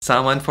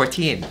Psalm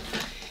 114.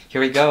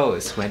 Here it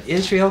goes. When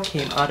Israel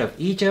came out of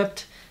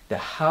Egypt, the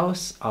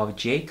house of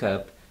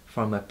Jacob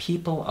from a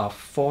people of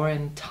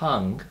foreign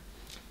tongue,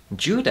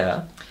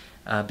 Judah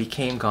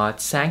became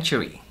God's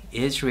sanctuary,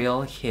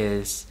 Israel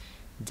his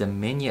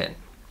dominion.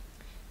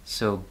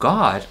 So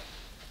God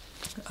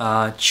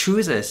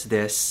chooses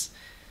this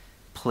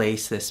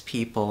place, this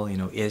people,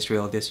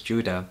 Israel, this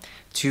Judah,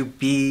 to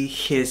be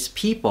his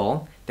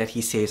people that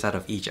he saves out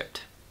of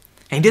Egypt.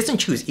 And he doesn't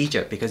choose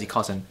Egypt because he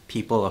calls them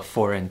people of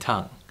foreign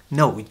tongue.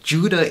 No,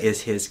 Judah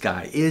is his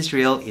guy.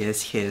 Israel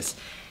is his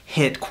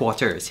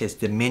headquarters, his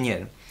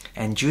dominion.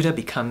 And Judah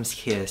becomes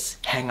his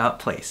hangout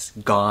place,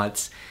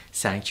 God's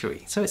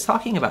sanctuary. So it's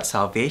talking about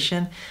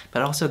salvation,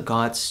 but also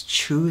God's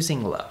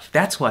choosing love.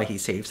 That's why he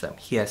saves them.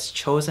 He has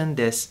chosen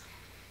this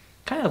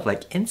kind of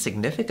like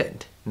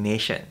insignificant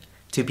nation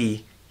to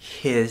be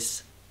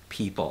his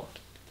people.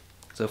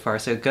 So far,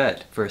 so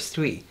good. Verse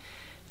 3.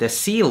 The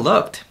sea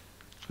looked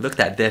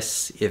at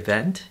this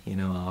event,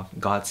 of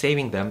God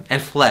saving them,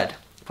 and fled.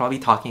 Probably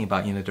talking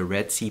about, the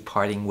Red Sea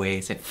parting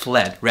ways. It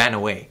fled, ran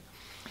away.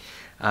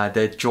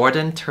 The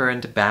Jordan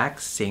turned back,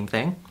 same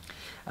thing.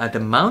 The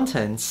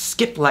mountains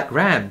skipped like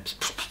rams,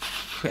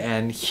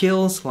 and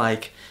hills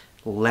like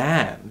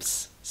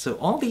lambs. So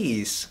all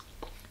these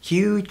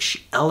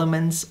huge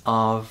elements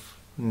of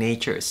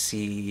nature,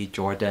 sea,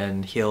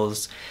 Jordan,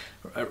 hills,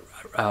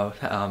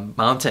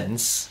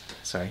 mountains,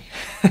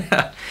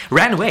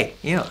 ran away.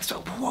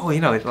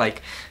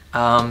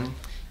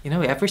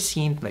 Ever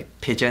seen like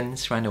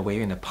pigeons run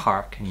away in a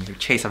park and you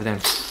chase after them,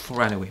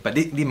 run away? But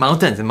the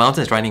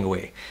mountains running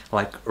away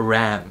like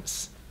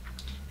rams.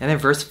 And then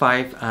verse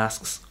 5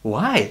 asks,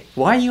 why?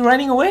 Why are you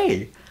running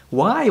away?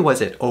 Why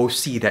was it, O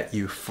sea, that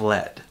you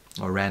fled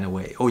or ran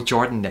away? O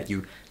Jordan, that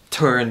you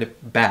turned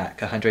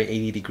back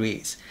 180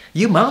 degrees?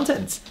 You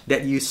mountains,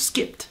 that you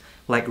skipped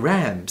like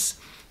rams?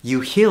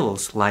 You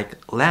hills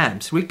like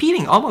lambs?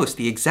 Repeating almost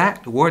the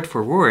exact word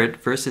for word,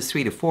 verses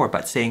 3 to 4,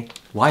 but saying,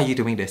 why are you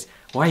doing this?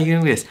 Why are you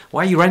doing this?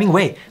 Why are you running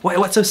away?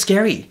 What's so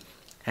scary?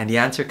 And the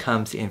answer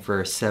comes in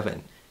verse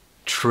 7.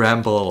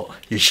 Tremble.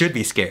 You should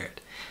be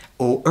scared.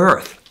 O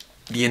earth,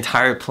 the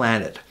entire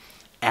planet,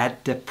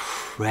 at the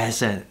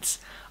presence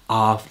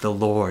of the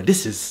Lord.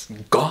 This is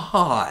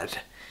God.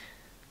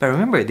 But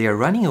remember, they are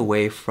running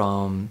away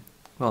from,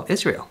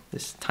 Israel,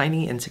 this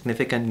tiny,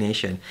 insignificant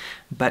nation.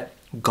 But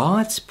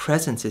God's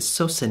presence is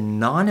so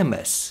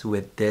synonymous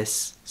with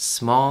this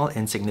small,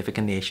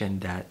 insignificant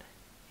nation that,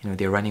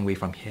 they're running away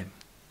from him.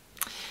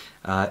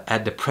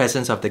 At the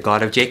presence of the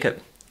God of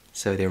Jacob.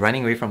 So they're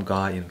running away from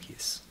God.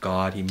 He's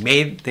God. He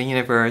made the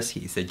universe.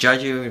 He's the judge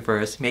of the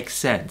universe. Makes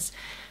sense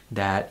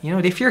that,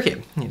 they fear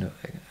him.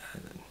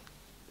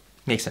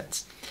 Makes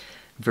sense.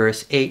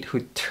 Verse 8,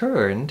 who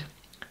turned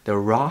the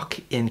rock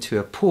into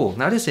a pool.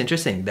 Now this is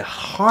interesting. The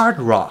hard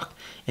rock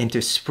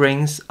into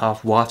springs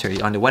of water.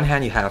 On the one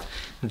hand, you have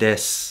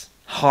this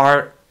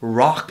hard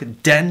rock,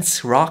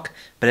 dense rock,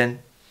 but then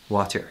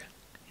water.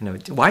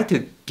 Why?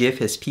 To give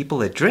his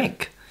people a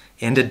drink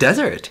in the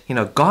desert.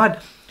 God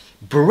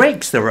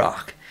breaks the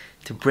rock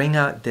to bring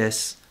out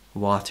this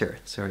water.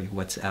 Sorry,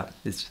 what's up?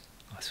 There's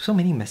so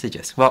many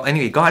messages. Well,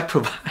 anyway, God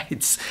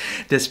provides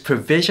this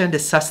provision,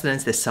 this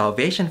sustenance, this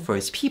salvation for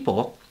his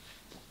people,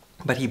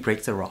 but he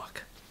breaks the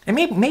rock. And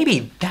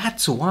maybe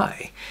that's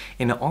why,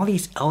 all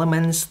these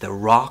elements, the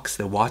rocks,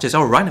 the waters,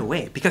 all run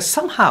away. Because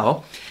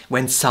somehow,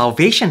 when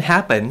salvation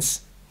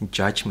happens,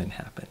 judgment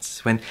happens.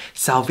 When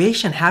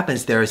salvation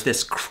happens, there is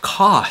this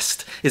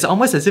cost. It's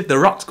almost as if the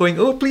rock's going,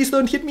 oh, please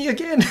don't hit me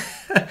again.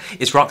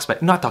 It's rocks,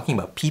 but not talking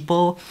about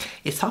people.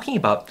 It's talking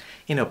about,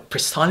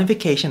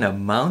 personification of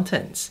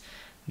mountains.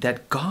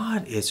 That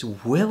God is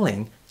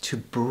willing to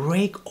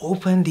break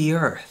open the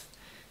earth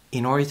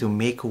in order to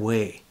make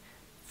way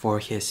for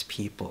his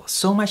people.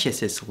 So much is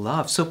his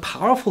love, so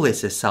powerful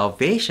is his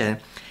salvation,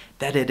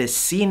 that it is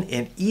seen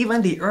in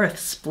even the earth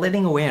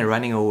splitting away and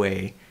running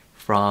away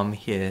from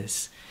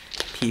his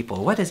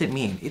people. What does it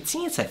mean? It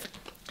seems that,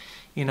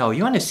 you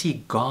want to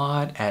see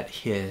God at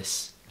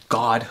his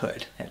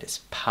godhood, at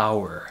his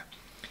power.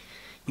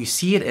 You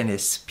see it in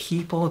his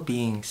people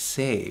being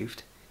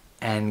saved,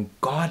 and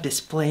God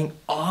displaying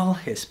all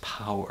his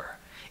power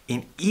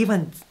in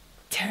even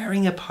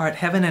tearing apart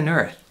heaven and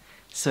earth,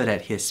 so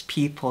that his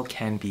people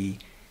can be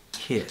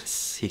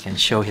his. He can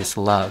show his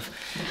love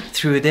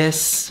through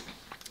this,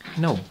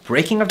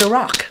 breaking of the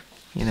rock,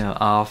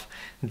 of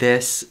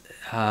this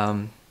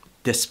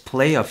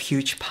display of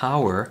huge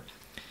power.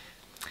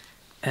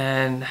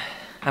 And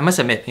I must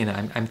admit,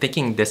 I'm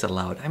thinking this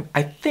aloud.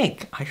 I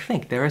think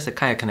there is a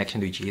kind of connection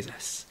to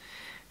Jesus.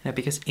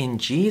 Because in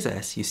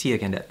Jesus, you see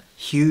again that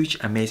huge,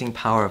 amazing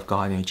power of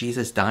God.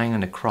 Jesus dying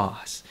on the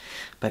cross.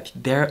 But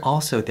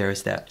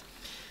there's that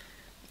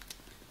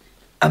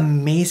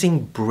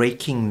amazing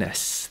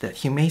breakingness,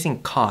 that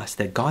amazing cost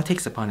that God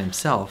takes upon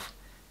himself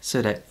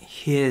so that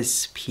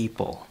his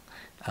people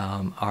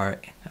are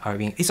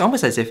being... It's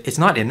almost as if it's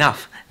not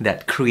enough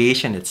that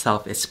creation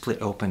itself is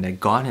split open, that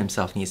God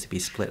himself needs to be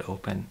split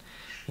open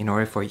in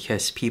order for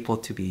his people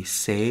to be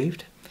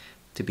saved,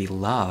 to be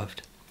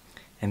loved,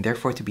 and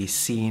therefore to be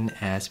seen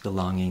as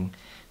belonging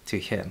to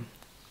Him.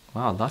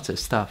 Wow, lots of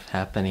stuff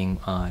happening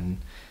on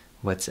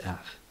WhatsApp.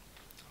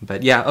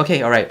 But yeah,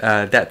 okay, all right.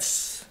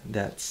 That's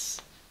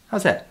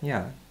how's that?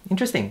 Yeah,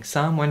 interesting.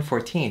 Psalm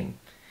 114.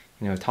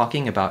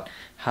 Talking about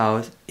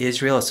how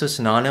Israel is so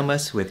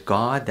synonymous with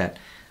God that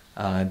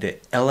the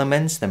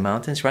elements, the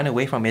mountains, run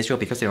away from Israel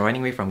because they're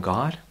running away from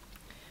God.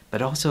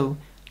 But also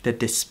the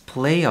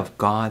display of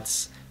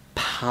God's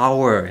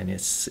power and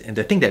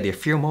the thing that they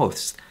fear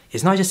most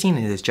is not just seen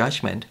in His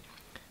judgment,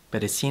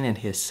 but it's seen in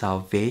His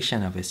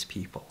salvation of His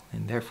people.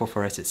 And therefore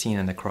for us it's seen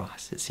in the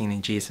cross. It's seen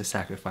in Jesus'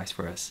 sacrifice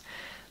for us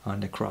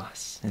on the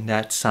cross. And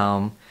that's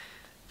Psalm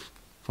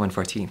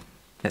 114.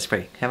 Let's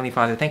pray. Heavenly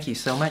Father, thank you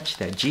so much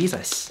that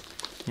Jesus,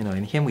 in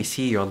Him we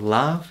see your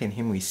love, in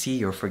Him we see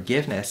your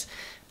forgiveness,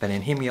 but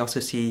in Him we also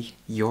see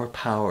your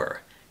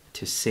power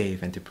to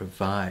save and to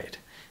provide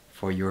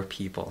for your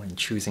people and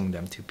choosing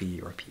them to be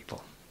your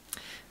people.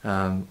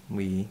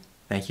 We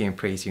thank you and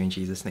praise you in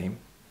Jesus' name.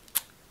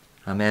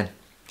 Amen.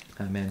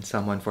 Amen.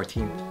 Psalm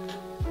 114.